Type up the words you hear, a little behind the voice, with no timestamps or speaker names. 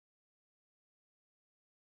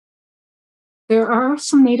There are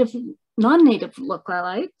some non-native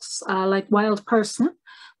lookalikes, like wild parsnip,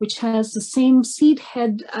 which has the same seed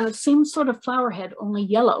head, same sort of flower head, only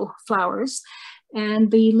yellow flowers, and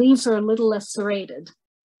the leaves are a little less serrated.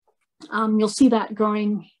 You'll see that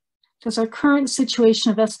growing. Does our current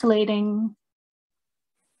situation of escalating?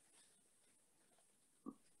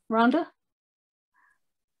 Rhonda?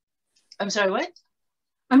 I'm sorry, what?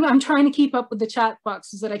 I'm trying to keep up with the chat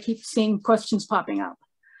boxes that I keep seeing questions popping up.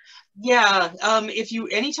 Yeah,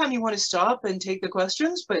 anytime you want to stop and take the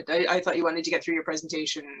questions, but I thought you wanted to get through your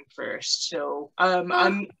presentation first. So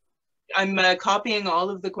I'm copying all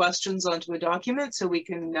of the questions onto a document so we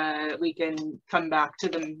can come back to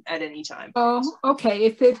them at any time. Oh, okay.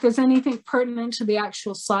 If there's anything pertinent to the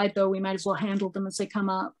actual slide, though, we might as well handle them as they come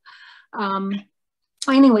up.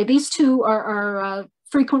 Anyway, these two are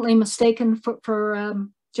frequently mistaken for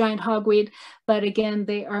giant hogweed, but again,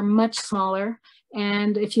 they are much smaller.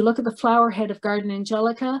 And if you look at the flower head of Garden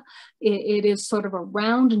Angelica, it is sort of a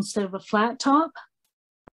round instead of a flat top.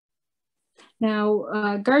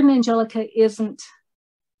 Now, Garden Angelica isn't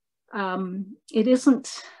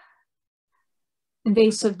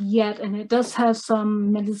invasive yet, and it does have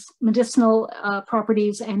some medicinal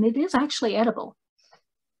properties, and it is actually edible.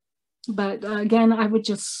 But again, I would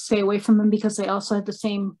just stay away from them because they also have the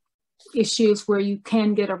same issues where you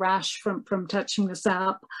can get a rash from touching the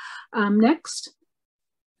sap. Next.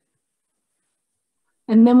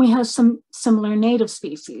 And then we have some similar native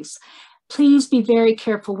species. Please be very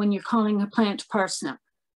careful when you're calling a plant parsnip.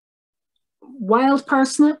 Wild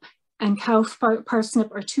parsnip and cow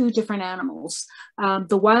parsnip are two different animals.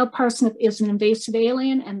 The wild parsnip is an invasive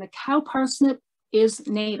alien, and the cow parsnip is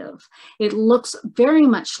native. It looks very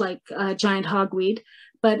much like giant hogweed,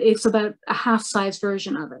 but it's about a half-size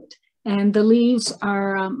version of it. And the leaves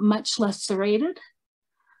are much less serrated.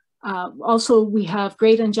 Also, we have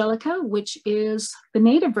Great Angelica, which is the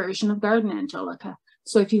native version of Garden Angelica.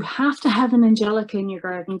 So if you have to have an Angelica in your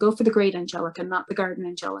garden, go for the Great Angelica, not the Garden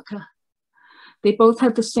Angelica. They both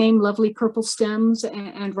have the same lovely purple stems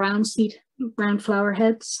and round flower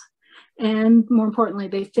heads. And more importantly,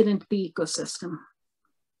 they fit into the ecosystem.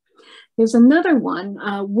 There's another one,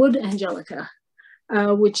 Wood Angelica,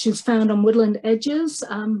 which is found on woodland edges,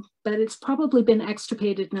 but it's probably been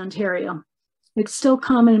extirpated in Ontario. It's still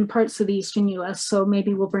common in parts of the eastern US, so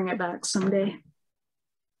maybe we'll bring it back someday.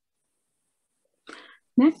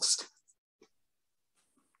 Next.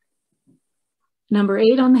 Number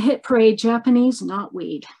 8 on the hit parade, Japanese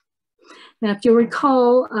knotweed. Now, if you'll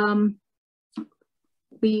recall,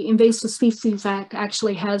 the Invasive Species Act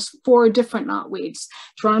actually has 4 different knotweeds.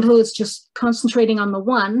 Toronto is just concentrating on the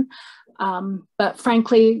one, but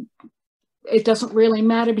frankly, it doesn't really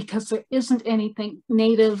matter because there isn't anything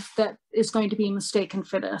native that is going to be mistaken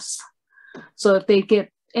for this. So if they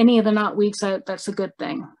get any of the knotweeds out, that's a good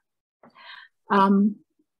thing.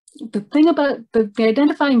 The thing about the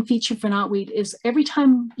identifying feature for knotweed is every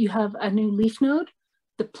time you have a new leaf node,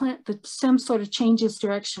 the stem sort of changes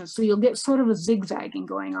direction. So you'll get sort of a zigzagging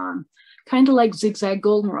going on, kind of like zigzag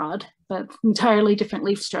goldenrod, but entirely different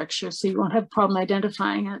leaf structure. So you won't have a problem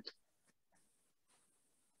identifying it.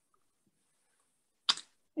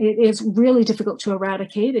 It is really difficult to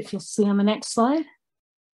eradicate, if you'll see on the next slide.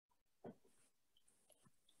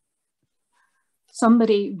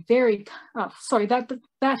 Somebody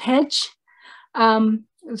that hedge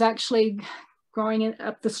is actually growing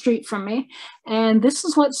up the street from me. And this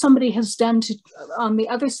is what somebody has done on the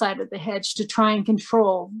other side of the hedge to try and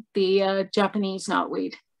control the Japanese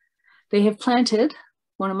knotweed. They have planted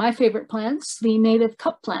one of my favorite plants, the native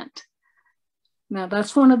cup plant. Now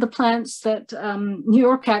that's one of the plants that New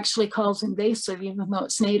York actually calls invasive, even though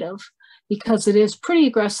it's native, because it is pretty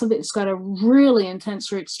aggressive. It's got a really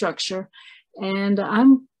intense root structure. And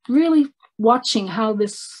I'm really watching how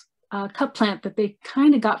this cup plant that they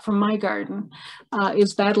kind of got from my garden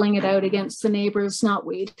is battling it out against the neighbor's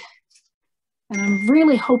knotweed. And I'm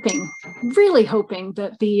really hoping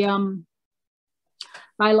that the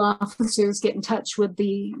bylaw officers get in touch with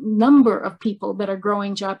the number of people that are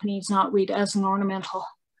growing Japanese knotweed as an ornamental.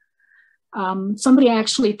 Somebody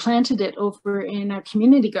actually planted it over in our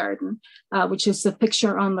community garden, which is the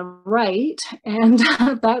picture on the right. And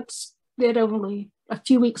that's it only a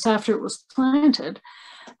few weeks after it was planted.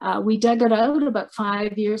 We dug it out about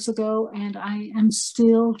 5 years ago, and I am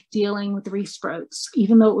still dealing with the resprouts,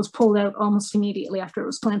 even though it was pulled out almost immediately after it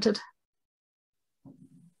was planted.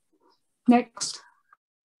 Next.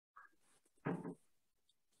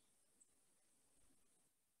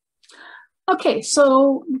 Okay,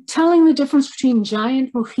 so telling the difference between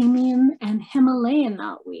giant Bohemian and Himalayan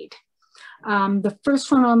knotweed. The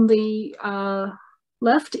first one on the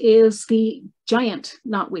left is the giant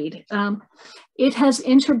knotweed. It has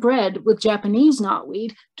interbred with Japanese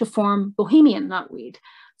knotweed to form Bohemian knotweed.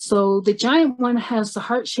 So the giant one has the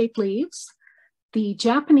heart-shaped leaves. The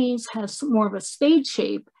Japanese has more of a spade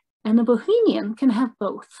shape, and the Bohemian can have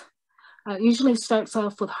both. Usually starts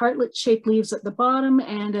off with heartlet-shaped leaves at the bottom,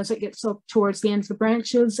 and as it gets up towards the ends of the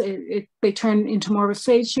branches, they turn into more of a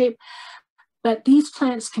spade shape. But these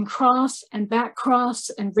plants can cross and back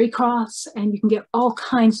cross and recross, and you can get all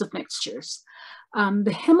kinds of mixtures.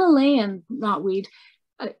 The Himalayan knotweed,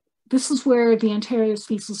 this is where the Ontario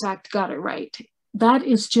Species Act got it right. That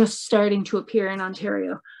is just starting to appear in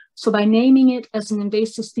Ontario. So by naming it as an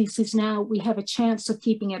invasive species now, we have a chance of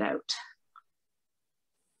keeping it out.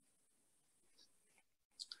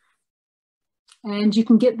 And you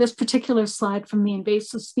can get this particular slide from the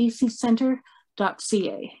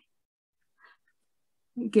invasivespeciescenter.ca.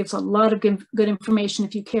 It gives a lot of good information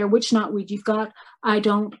if you care which knotweed you've got. I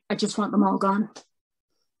don't, I just want them all gone.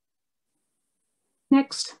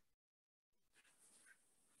 Next.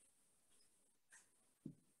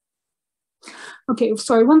 Okay,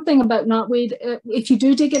 sorry, one thing about knotweed, if you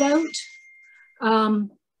do dig it out,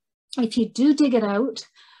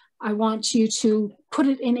 I want you to put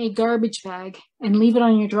it in a garbage bag and leave it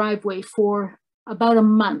on your driveway for about a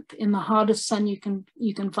month in the hottest sun you can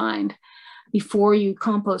find before you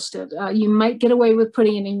compost it. You might get away with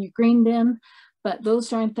putting it in your green bin, but those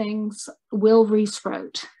darn things will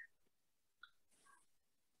resprout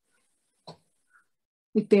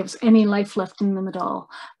if there's any life left in them at all.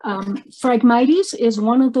 Phragmites is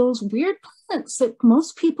one of those weird plants that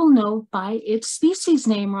most people know by its species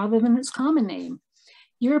name rather than its common name.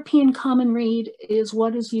 European common reed is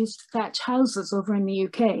what is used to thatch houses over in the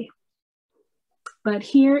UK. But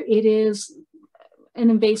here it is an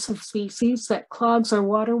invasive species that clogs our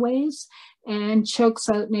waterways and chokes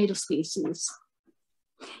out native species.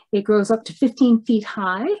 It grows up to 15 feet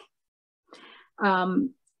high.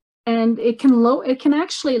 And it can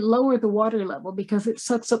actually lower the water level because it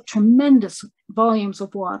sucks up tremendous volumes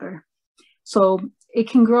of water. So it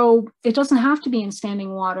can grow, it doesn't have to be in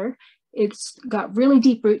standing water. It's got really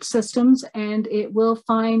deep root systems, and it will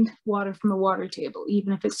find water from the water table,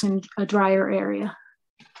 even if it's in a drier area.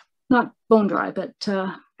 Not bone dry, but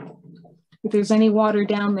if there's any water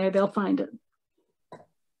down there, they'll find it.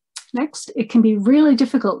 Next, it can be really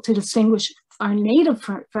difficult to distinguish our native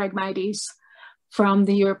Phragmites from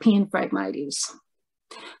the European Phragmites.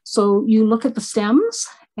 So you look at the stems,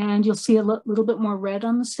 and you'll see a little bit more red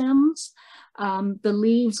on the stems. The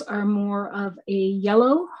leaves are more of a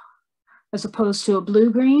yellow, as opposed to a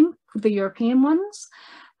blue-green for the European ones.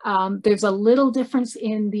 There's a little difference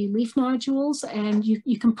in the leaf nodules, and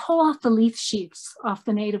you can pull off the leaf sheaths off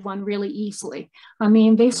the native one really easily. On the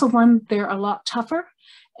invasive one, they're a lot tougher,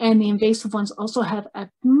 and the invasive ones also have a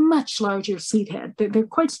much larger seed head. They're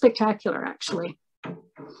quite spectacular, actually.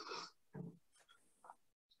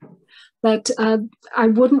 But I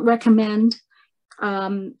wouldn't recommend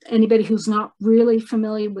anybody who's not really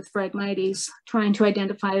familiar with Phragmites trying to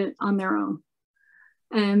identify it on their own.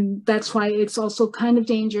 And that's why it's also kind of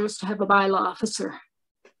dangerous to have a bylaw officer.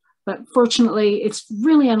 But fortunately, it's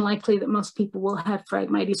really unlikely that most people will have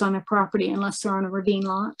Phragmites on their property unless they're on a ravine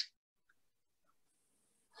lot.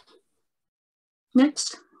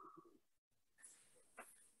 Next.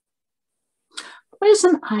 What is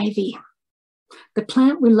an ivy? The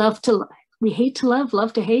plant we love to, we hate to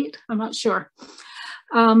love to hate, I'm not sure.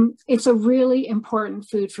 It's a really important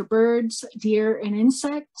food for birds, deer, and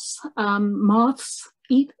insects. Moths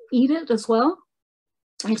eat it as well.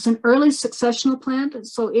 It's an early successional plant,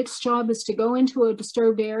 so its job is to go into a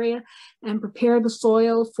disturbed area and prepare the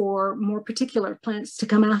soil for more particular plants to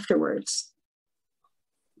come afterwards.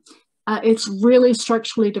 It's really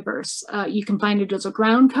structurally diverse. You can find it as a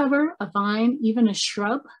ground cover, a vine, even a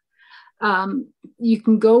shrub. You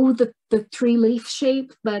can go with the three-leaf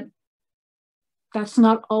shape, but that's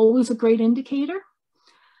not always a great indicator.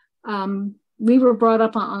 We were brought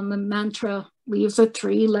up on the mantra, leaves a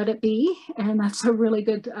tree, let it be. And that's a really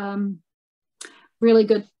good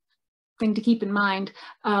thing to keep in mind.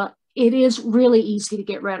 It is really easy to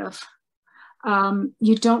get rid of.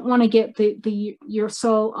 You don't want to get the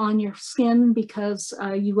uracil on your skin because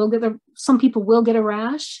you will get some people will get a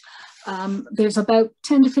rash. There's about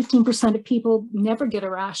 10 to 15% of people never get a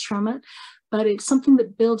rash from it, but it's something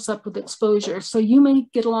that builds up with exposure. So you may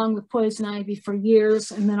get along with poison ivy for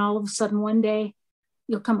years, and then all of a sudden one day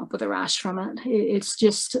you'll come up with a rash from it. It's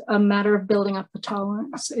just a matter of building up a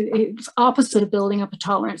tolerance. It's opposite of building up a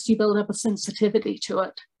tolerance. You build up a sensitivity to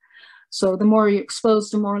it. So the more you're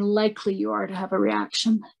exposed, the more likely you are to have a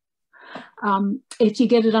reaction. If you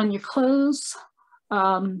get it on your clothes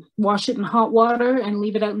wash it in hot water and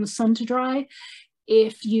leave it out in the sun to dry.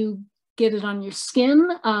 If you get it on your skin,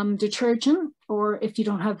 detergent, or if you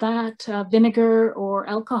don't have that, vinegar or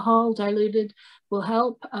alcohol diluted will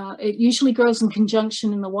help. It usually grows in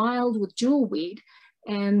conjunction in the wild with jewelweed.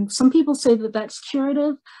 And some people say that that's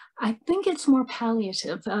curative. I think it's more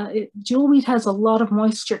palliative. Jewelweed has a lot of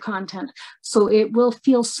moisture content, so it will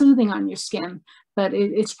feel soothing on your skin, but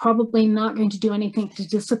it's probably not going to do anything to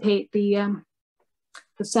dissipate the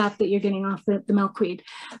sap that you're getting off the milkweed.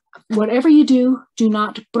 Whatever you do, do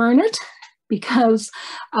not burn it, because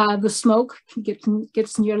the smoke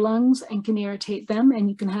gets in your lungs and can irritate them, and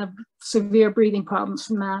you can have severe breathing problems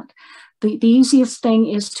from that. The easiest thing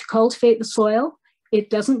is to cultivate the soil. It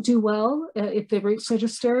doesn't do well if the roots are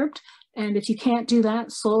disturbed. And if you can't do that,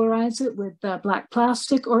 solarize it with black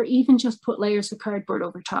plastic, or even just put layers of cardboard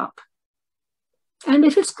over top. And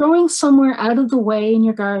if it's growing somewhere out of the way in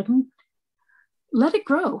your garden, let it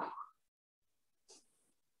grow.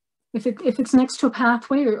 If it's next to a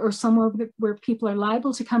pathway or somewhere where people are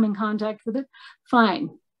liable to come in contact with it,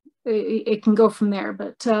 fine. It can go from there,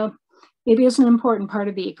 but it is an important part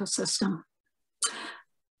of the ecosystem.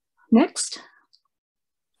 Next.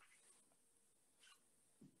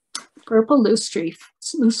 Purple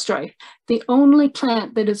loosestrife, the only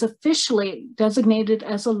plant that is officially designated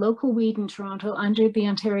as a local weed in Toronto under the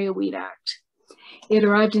Ontario Weed Act. It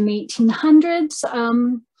arrived in the 1800s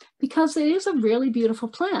because it is a really beautiful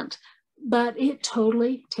plant, but it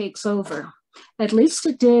totally takes over. At least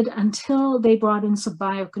it did until they brought in some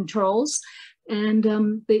biocontrols, and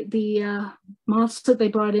the moths that they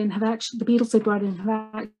brought in have actually, the beetles they brought in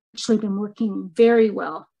have actually been working very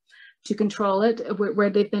well to control it where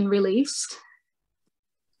they've been released.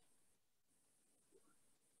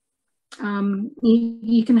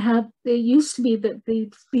 You can have, they used to be that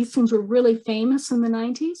these things were really famous in the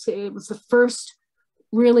 90s. It was the first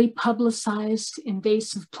really publicized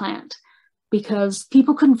invasive plant, because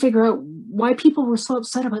people couldn't figure out why people were so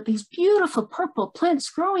upset about these beautiful purple plants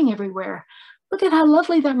growing everywhere. Look at how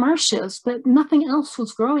lovely that marsh is, but nothing else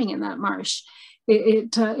was growing in that marsh.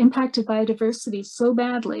 It impacted biodiversity so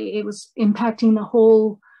badly. It was impacting the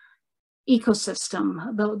whole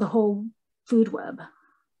ecosystem, the whole food web.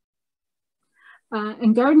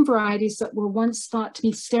 And garden varieties that were once thought to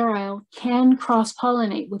be sterile can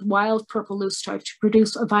cross-pollinate with wild purple loosestrife to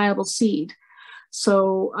produce a viable seed.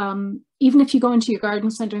 So even if you go into your garden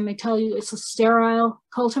center and they tell you it's a sterile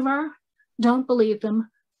cultivar, don't believe them,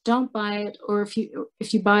 don't buy it, or if you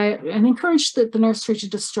buy it, and encourage the nursery to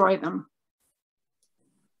destroy them.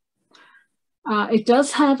 It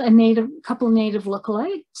does have a couple of native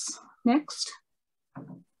lookalikes. Next.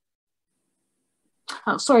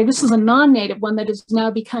 Oh, sorry, this is a non-native one that is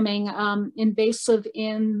now becoming invasive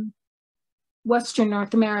in Western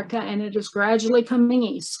North America, and it is gradually coming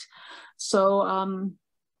east. So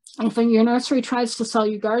if your nursery tries to sell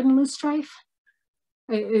you garden loosestrife,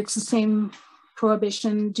 it's the same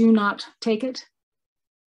prohibition. Do not take it.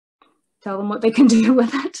 Tell them what they can do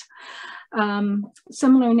with it.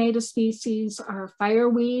 Similar native species are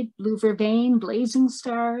fireweed, blue vervain, blazing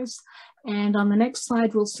stars, and on the next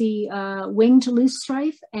slide we'll see winged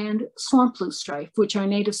loosestrife and swamp loosestrife, which are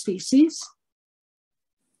native species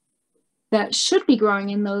that should be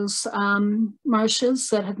growing in those marshes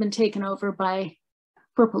that have been taken over by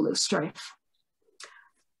purple loosestrife.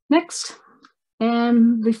 Next,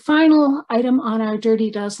 and the final item on our dirty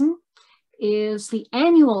dozen is the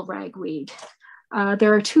annual ragweed.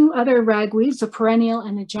 There are two other ragweeds, a perennial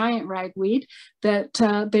and a giant ragweed, that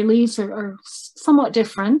their leaves are somewhat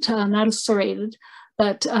different, not as serrated,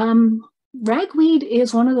 but ragweed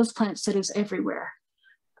is one of those plants that is everywhere.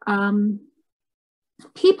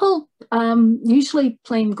 People usually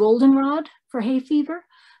blame goldenrod for hay fever,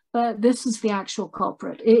 but this is the actual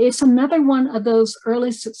culprit. It's another one of those early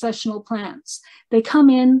successional plants. They come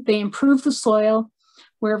in, they improve the soil.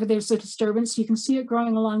 Wherever there's a disturbance, you can see it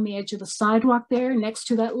growing along the edge of the sidewalk there next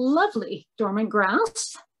to that lovely dormant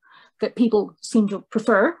grass that people seem to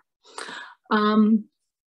prefer. And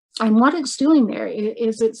what it's doing there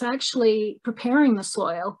is it's actually preparing the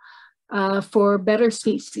soil for better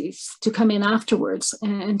species to come in afterwards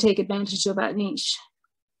and take advantage of that niche.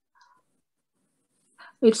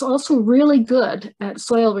 It's also really good at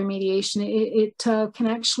soil remediation. It can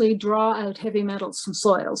actually draw out heavy metals from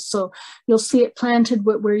soils. So you'll see it planted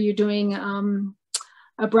where you're doing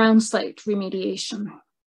a brown site remediation.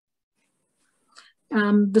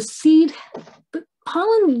 The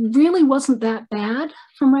pollen really wasn't that bad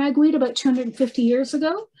from ragweed about 250 years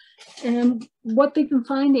ago. And what they've been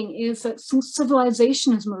finding is that since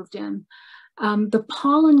civilization has moved in, The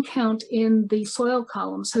pollen count in the soil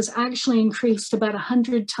columns has actually increased about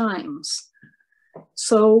 100 times.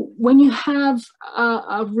 So when you have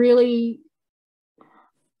a really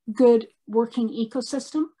good working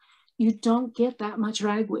ecosystem, you don't get that much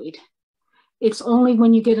ragweed. It's only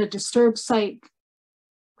when you get a disturbed site,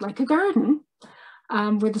 like a garden,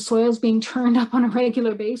 where the soil is being turned up on a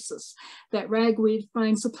regular basis, that ragweed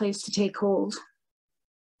finds a place to take hold.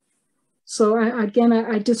 So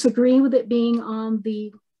I disagree with it being on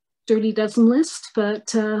the Dirty Dozen list, but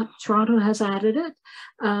Toronto has added it.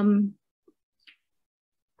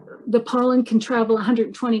 The pollen can travel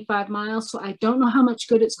 125 miles, so I don't know how much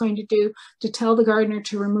good it's going to do to tell the gardener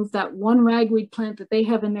to remove that one ragweed plant that they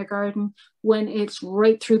have in their garden when it's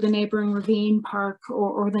right through the neighboring ravine, park,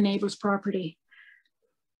 or the neighbor's property.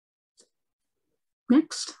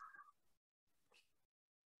 Next.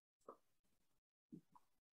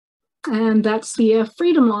 And that's the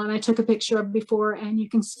Freedom Lawn I took a picture of before, and you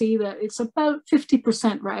can see that it's about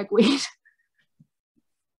 50% ragweed.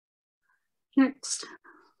 Next.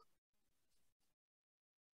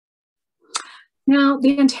 Now,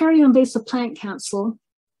 the Ontario Invasive Plant Council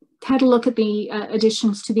had a look at the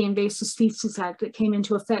additions to the Invasive Species Act that came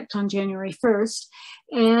into effect on January 1st,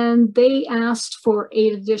 and they asked for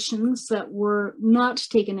 8 additions that were not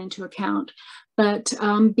taken into account. But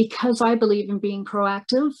because I believe in being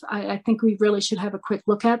proactive, I think we really should have a quick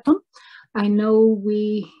look at them. I know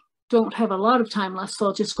we don't have a lot of time left, so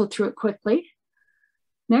I'll just go through it quickly.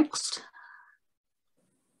 Next.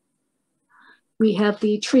 We have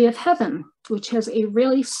the Tree of Heaven, which has a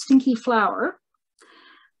really stinky flower.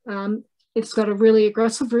 It's got a really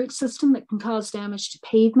aggressive root system that can cause damage to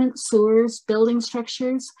pavement, sewers, building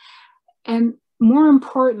structures, and more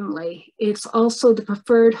importantly, it's also the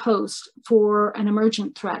preferred host for an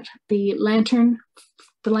emergent threat, the lantern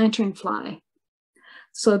fly.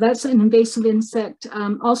 So that's an invasive insect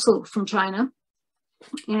also from China,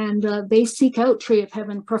 and they seek out Tree of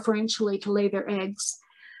Heaven preferentially to lay their eggs.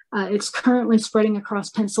 It's currently spreading across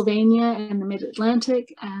Pennsylvania and the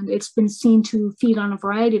mid-Atlantic, and it's been seen to feed on a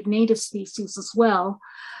variety of native species as well.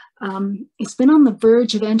 It's been on the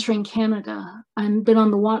verge of entering Canada and been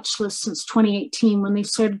on the watch list since 2018 when they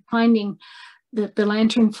started finding that the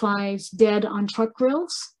lanternfly is dead on truck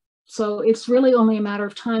grills. So it's really only a matter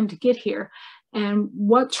of time to get here. And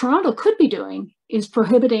what Toronto could be doing is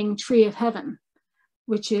prohibiting Tree of Heaven,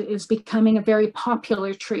 which is becoming a very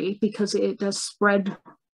popular tree because it does spread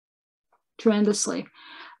tremendously,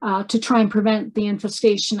 to try and prevent the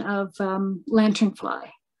infestation of lanternfly.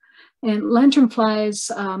 And lanternflies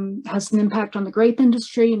has an impact on the grape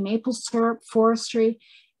industry, maple syrup, forestry.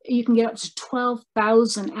 You can get up to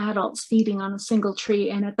 12,000 adults feeding on a single tree.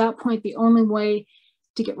 And at that point, the only way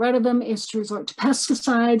to get rid of them is to resort to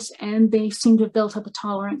pesticides. And they seem to have built up a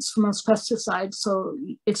tolerance for most pesticides. So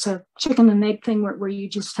it's a chicken and egg thing where you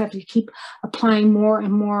just have to keep applying more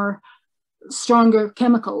and more stronger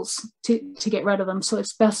chemicals to get rid of them. So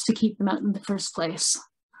it's best to keep them out in the first place.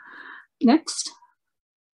 Next.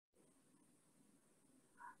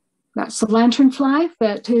 That's the lanternfly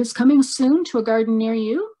that is coming soon to a garden near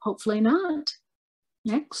you. Hopefully not.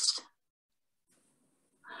 Next.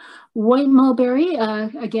 White mulberry,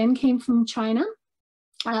 again, came from China.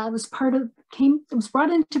 It was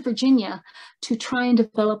brought into Virginia to try and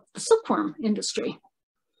develop the silkworm industry.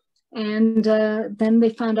 And then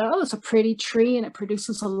they found out, oh, it's a pretty tree and it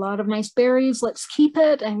produces a lot of nice berries. Let's keep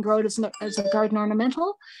it and grow it as a garden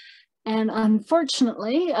ornamental. And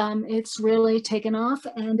unfortunately, it's really taken off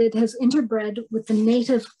and it has interbred with the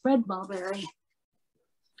native red mulberry,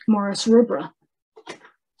 Morus rubra.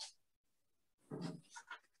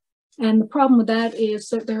 And the problem with that is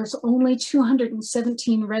that there's only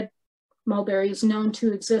 217 red mulberries known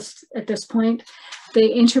to exist at this point. They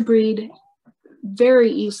interbreed very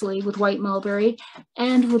easily with white mulberry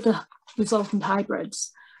and with the resultant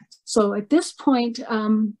hybrids. So at this point,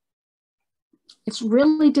 it's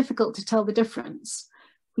really difficult to tell the difference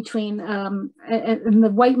between, and the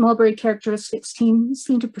white mulberry characteristics seem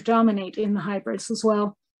to predominate in the hybrids as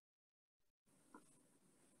well.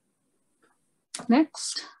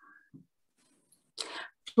 Next.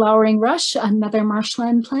 Flowering rush, another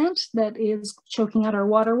marshland plant that is choking out our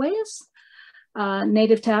waterways.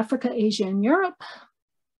 Native to Africa, Asia, and Europe.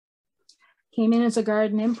 Came in as a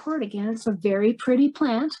garden import. Again, it's a very pretty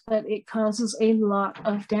plant, but it causes a lot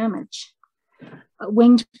of damage.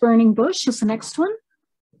 Winged burning bush is the next one.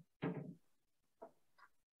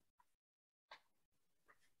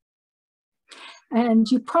 And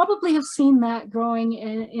you probably have seen that growing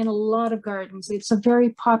in a lot of gardens. It's a very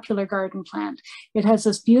popular garden plant. It has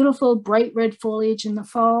this beautiful bright red foliage in the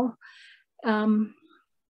fall.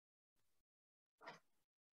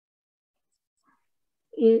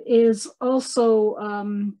 it is also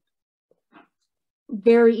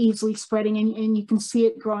very easily spreading, and you can see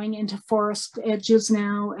it growing into forest edges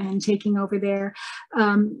now and taking over there.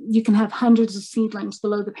 You can have hundreds of seedlings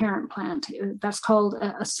below the parent plant. That's called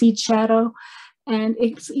a seed shadow, and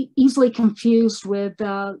it's easily confused with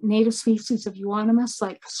native species of euonymus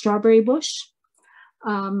like strawberry bush,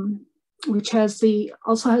 which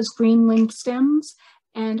also has green linked stems,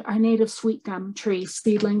 and our native sweet gum tree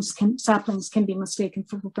saplings can be mistaken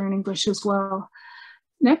for burning bush as well.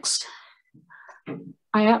 Next.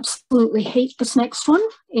 I absolutely hate this next one,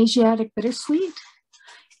 Asiatic bittersweet.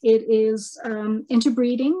 It is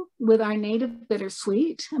interbreeding with our native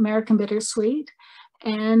bittersweet, American bittersweet,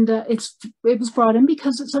 and it was brought in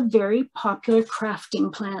because it's a very popular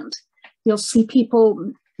crafting plant. You'll see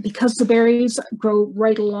people, because the berries grow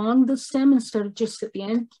right along the stem instead of just at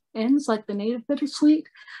the ends like the native bittersweet,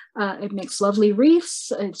 it makes lovely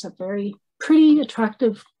wreaths. It's a very pretty,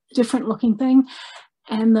 attractive, different looking thing.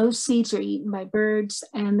 And those seeds are eaten by birds,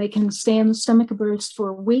 and they can stay in the stomach of birds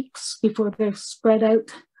for weeks before they're spread out,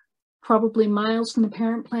 probably miles from the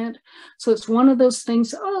parent plant. So it's one of those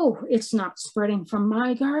things, oh, it's not spreading from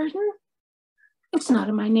my garden. It's not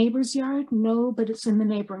in my neighbor's yard. No, but it's in the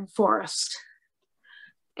neighboring forest.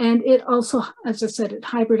 And it also, as I said, it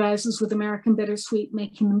hybridizes with American bittersweet,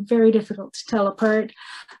 making them very difficult to tell apart.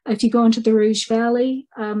 If you go into the Rouge Valley,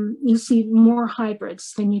 you see more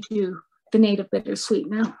hybrids than you do the native bittersweet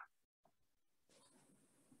now.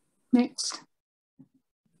 Next.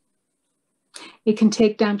 It can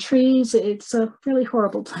take down trees. It's a really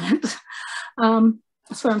horrible plant.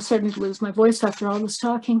 So I'm starting to lose my voice after all this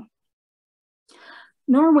talking.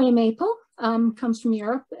 Norway maple comes from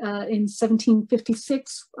Europe in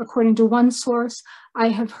 1756, according to one source. I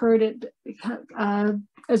have heard it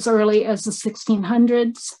as early as the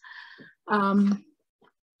 1600s.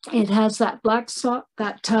 It has that black spot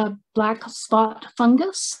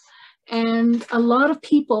fungus, and a lot of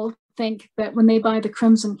people think that when they buy the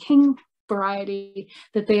Crimson King variety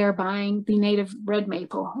that they are buying the native red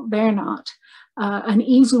maple. They're not. An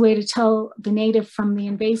easy way to tell the native from the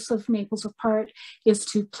invasive maples apart is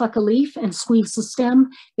to pluck a leaf and squeeze the stem.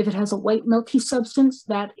 If it has a white milky substance,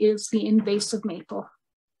 that is the invasive maple.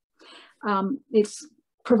 It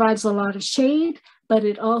provides a lot of shade, but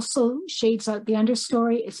it also shades out the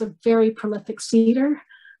understory. It's a very prolific cedar,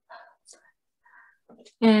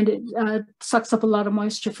 and it sucks up a lot of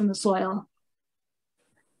moisture from the soil.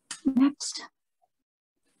 Next.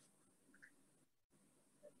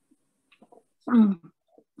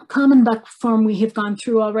 Common buckthorn we have gone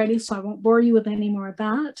through already, so I won't bore you with any more of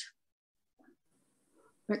that.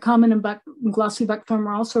 But common and glossy buckthorn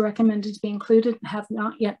are also recommended to be included and have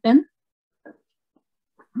not yet been.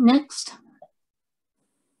 Next.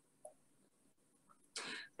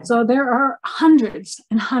 So there are hundreds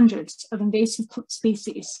and hundreds of invasive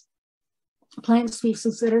species, plant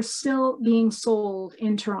species that are still being sold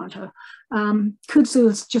in Toronto. Kudzu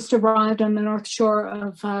has just arrived on the north shore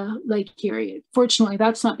of Lake Erie. Fortunately,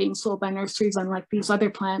 that's not being sold by nurseries, unlike these other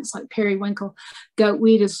plants like periwinkle.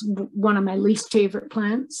 Goutweed is one of my least favorite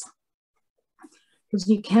plants because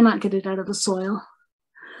you cannot get it out of the soil.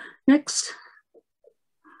 Next.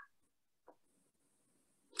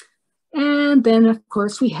 And then, of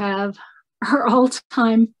course, we have our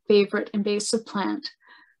all-time favorite invasive plant,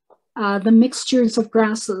 the mixtures of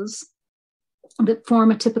grasses that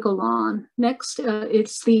form a typical lawn. Next,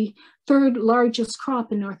 it's the third largest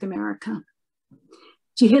crop in North America.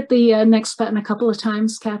 Do you hit the next button a couple of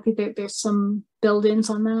times, Kathy? There's some build-ins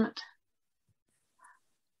on that.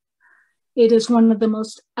 It is one of the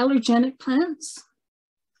most allergenic plants.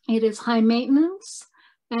 It is high maintenance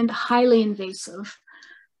and highly invasive.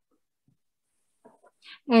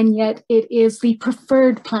 And yet it is the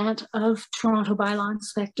preferred plant of Toronto bylaw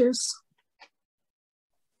inspectors.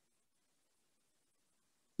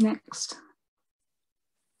 Next.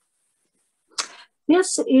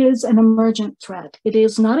 This is an emergent threat. It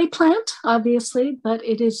is not a plant, obviously, but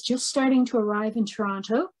it is just starting to arrive in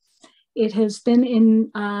Toronto. It has been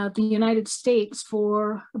in the United States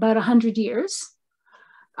for about 100 years.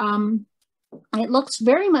 It looks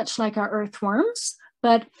very much like our earthworms,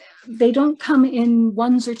 but they don't come in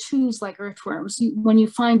ones or twos like earthworms. When you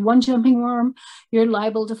find one jumping worm, you're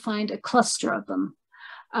liable to find a cluster of them.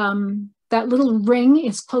 That little ring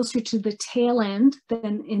is closer to the tail end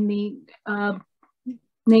than in the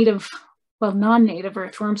native, well, non-native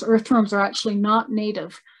earthworms. Earthworms are actually not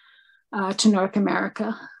native to North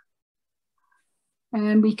America.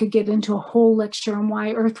 And we could get into a whole lecture on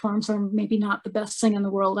why earthworms are maybe not the best thing in the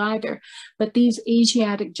world either. But these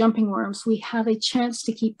Asiatic jumping worms, we have a chance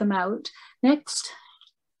to keep them out. Next.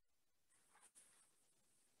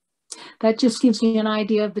 That just gives you an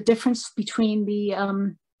idea of the difference between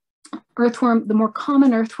the earthworm, the more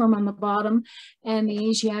common earthworm on the bottom, and the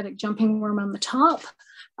Asiatic jumping worm on the top.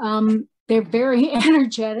 They're very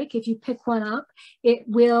energetic. If you pick one up, it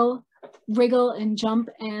will wriggle and jump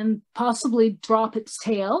and possibly drop its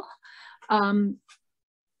tail.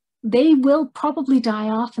 They will probably die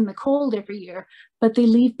off in the cold every year, but they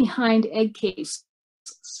leave behind egg cases,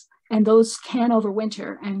 and those can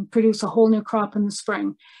overwinter and produce a whole new crop in the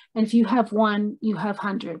spring. And if you have one, you have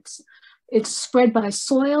hundreds. It's spread by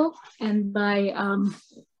soil and by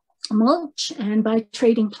mulch and by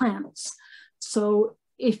trading plants. So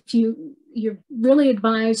if you're really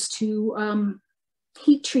advised to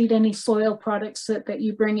heat treat any soil products that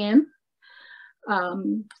you bring in.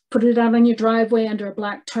 Put it out on your driveway under a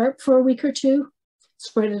black tarp for a week or two,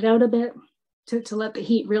 spread it out a bit to let the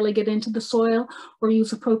heat really get into the soil, or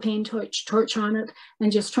use a propane torch on it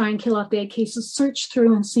and just try and kill off the egg cases. Search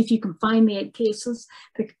through and see if you can find the egg cases.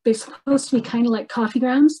 They're supposed to be kind of like coffee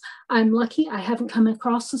grounds. I'm lucky I haven't come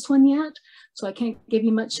across this one yet, so I can't give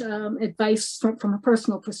you much advice from a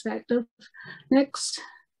personal perspective. Next.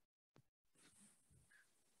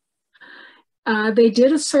 They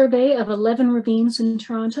did a survey of 11 ravines in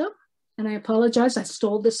Toronto, and I apologize, I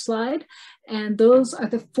stole this slide. And those are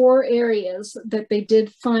the 4 areas that they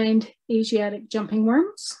did find Asiatic jumping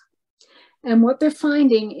worms. And what they're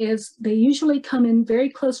finding is they usually come in very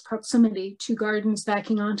close proximity to gardens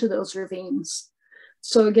backing onto those ravines.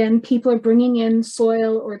 So again, people are bringing in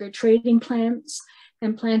soil, or they're trading plants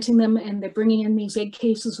and planting them, and they're bringing in these egg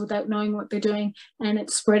cases without knowing what they're doing, and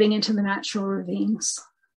it's spreading into the natural ravines.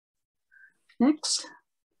 Next.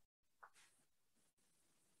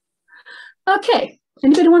 Okay,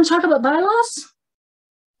 anybody want to talk about bylaws?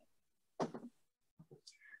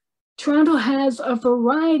 Toronto has a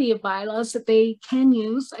variety of bylaws that they can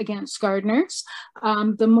use against gardeners.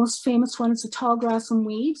 The most famous one is the tall grass and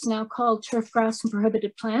weeds, now called turf grass and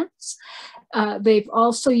prohibited plants. They've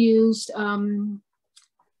also used the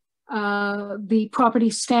property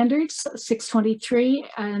standards, 623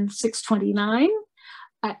 and 629.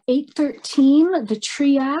 813, the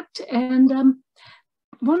Tree Act, and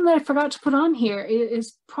one that I forgot to put on here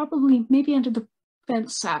is probably maybe under the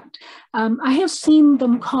Fence Act. I have seen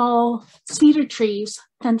them call cedar trees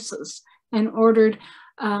fences, and ordered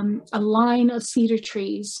a line of cedar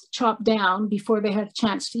trees chopped down before they had a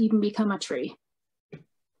chance to even become a tree.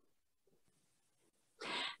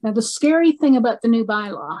 Now, the scary thing about the new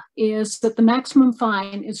bylaw is that the maximum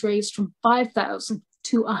fine is raised from $5,000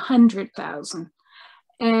 to $100,000.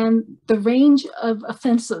 And the range of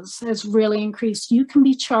offenses has really increased. You can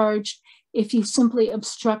be charged if you simply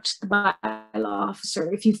obstruct the bylaw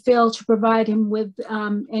officer, if you fail to provide him with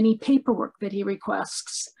any paperwork that he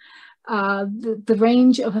requests. The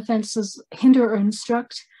range of offenses, hinder or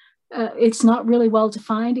obstruct, it's not really well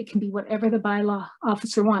defined. It can be whatever the bylaw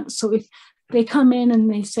officer wants. So if they come in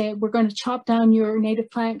and they say, we're going to chop down your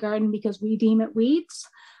native plant garden because we deem it weeds,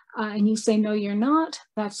 and you say, no, you're not,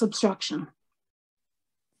 that's obstruction.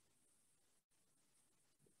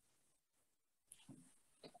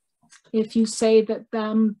 If you say that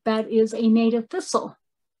that is a native thistle,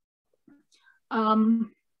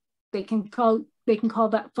 they can call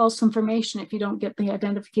that false information if you don't get the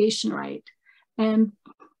identification right. And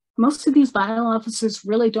most of these bylaw officers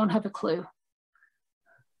really don't have a clue.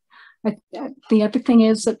 The other thing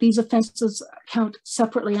is that these offenses count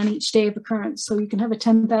separately on each day of occurrence. So you can have a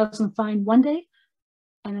 10,000 fine one day,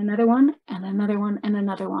 and another one, and another one, and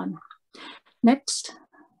another one. Next.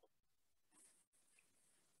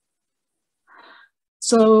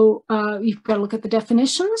 So you've got to look at the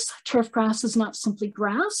definitions. Turf grass is not simply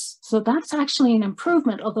grass. So that's actually an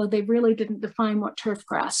improvement, although they really didn't define what turf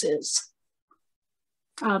grass is.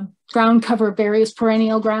 Ground cover of various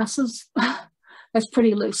perennial grasses, that's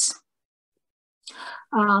pretty loose.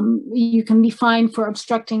 You can be fined for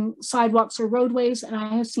obstructing sidewalks or roadways, and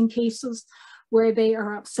I have seen cases where they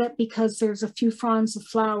are upset because there's a few fronds of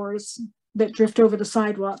flowers that drift over the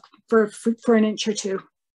sidewalk for an inch or two.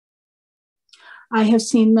 I have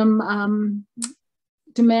seen them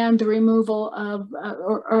demand the removal of,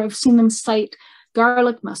 or I've seen them cite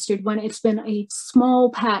garlic mustard when it's been a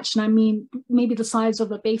small patch, and I mean maybe the size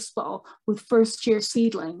of a baseball, with first-year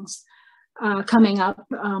seedlings coming up.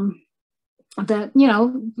 That, you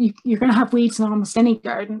know, you're going to have weeds in almost any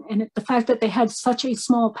garden, and the fact that they had such a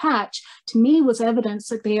small patch, to me, was evidence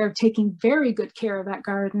that they are taking very good care of that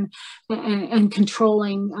garden and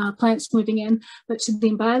controlling plants moving in. But to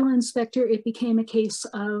the bylaw inspector, it became a case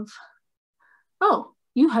of, oh,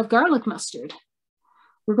 you have garlic mustard.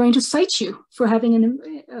 We're going to cite you for having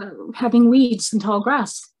having weeds and tall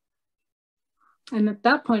grass. And at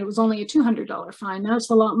that point, it was only a $200 fine. Now it's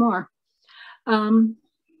a lot more.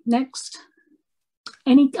 Next.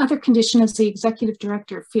 Any other condition as the executive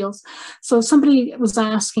director feels. So somebody was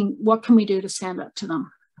asking, what can we do to stand up to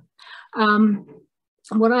them?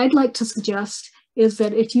 What I'd like to suggest is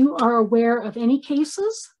that if you are aware of any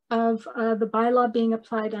cases of the bylaw being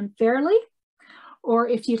applied unfairly, or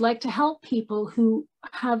if you'd like to help people who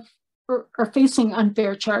have or are facing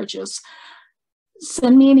unfair charges,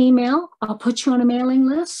 send me an email. I'll put you on a mailing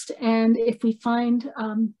list. And if we find,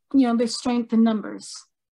 there's strength in numbers.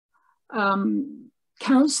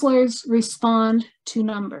 Councillors respond to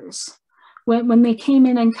numbers. When they came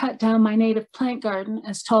in and cut down my native plant garden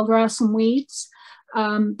as tall grass and weeds,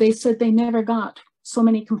 they said they never got so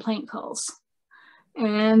many complaint calls.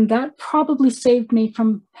 And that probably saved me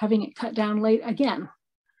from having it cut down late again.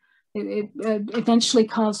 It eventually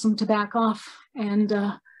caused them to back off, and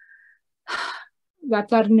I've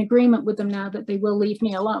got an agreement with them now that they will leave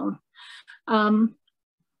me alone.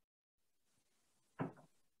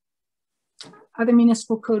 Other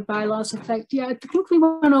municipal code bylaws affect, yeah, I think we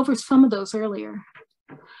went over some of those earlier.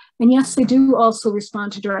 And yes, they do also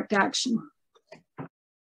respond to direct action.